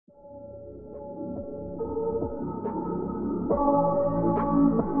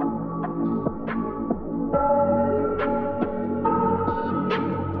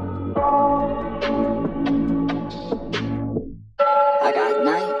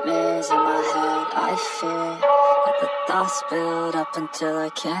I fear that the thoughts build up until I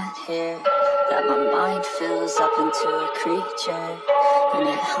can't hear, that my mind fills up into a creature, and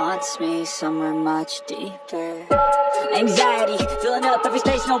it haunts me somewhere much deeper. Anxiety, filling up every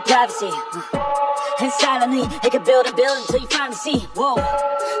space, no privacy. And silently, it can build and build until you finally see. Whoa,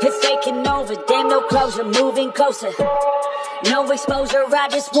 it's taking over, damn, no closure, moving closer. No exposure, I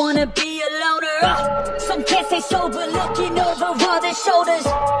just wanna be a loner. Some can't stay sober, looking over all their shoulders,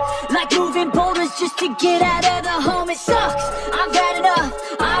 like moving boulders just to get out of the home. It sucks, I've had enough,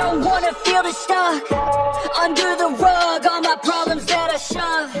 I don't wanna feel the stuck under the rug, all my problems that I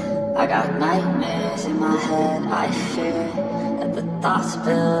shove. I got nightmares in my head, I fear that the thoughts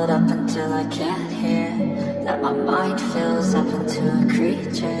build up until I can't hear, that my mind fills up into a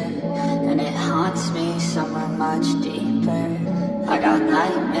creature, and it haunts me somewhere much deeper. I got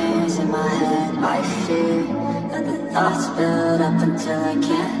nightmares in my head, I fear that the thoughts build up until I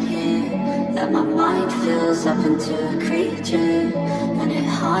can't hear, that my mind fills up into a creature, and it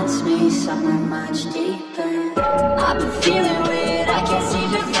haunts me somewhere much deeper. I've been feeling weird, I can't seem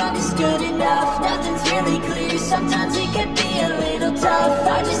to focus good enough. Nothing's really clear, sometimes it can be a little tough.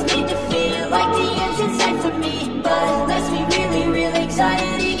 I just need to feel like the end's in sight for me, but let's be really real,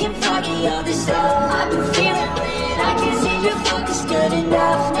 anxiety can foggy all this stuff. I've been feeling weird, I can't seem to focus good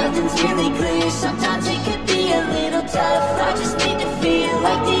enough. Nothing's really clear, sometimes it could be a little tough. I just need to feel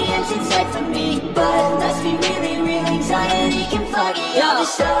like the end's in sight for me, but let's be really real, anxiety can foggy all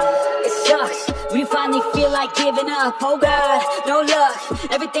this stuff. It sucks when you finally feel like giving up. Oh God, no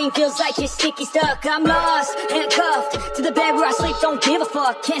luck, everything feels like you're sticky stuck. I'm lost, handcuffed to the bed where I sleep, don't give a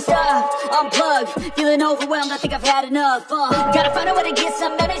fuck. Can't stop, unplugged, feeling overwhelmed, I think I've had enough. Gotta find a way to get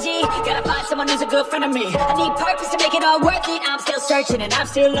some energy, gotta find someone who's a good friend of me. I need purpose to make it all worth it, I'm still searching and I'm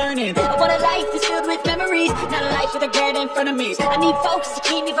still learning. I want a life that's filled with memories, not a life with regret in front of me. I need focus to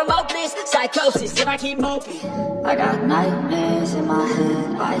keep me from hopeless psychosis if I keep moping. I got nightmares in my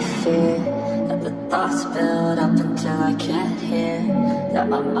head, I fear that the thoughts build up until I can't hear, that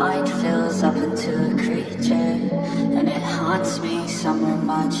my mind fills up into a creature, and it haunts me somewhere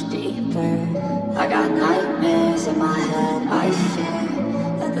much deeper. I got nightmares in my head, I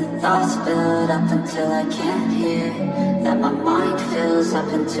fear that the thoughts build up until I can't hear, that my mind fills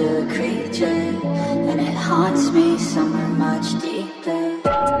up into a creature, and it haunts me somewhere much deeper.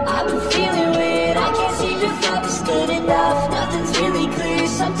 I've been feeling weird, I can't seem to focus good enough. Nothing's really clear,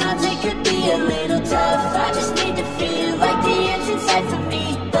 sometimes it could be a little tough. I just need to feel like the end's in sight for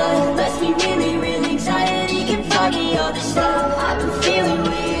me, but let's be really real, anxiety can foggy all this stuff. I've been feeling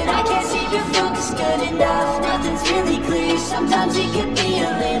weird, I can't seem to focus good enough. Nothing's really clear, sometimes it could be a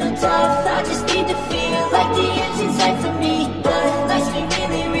little tough. I just need to feel like the end's in sight for me, but let's be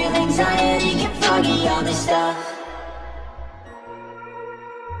really real, anxiety can foggy all this stuff.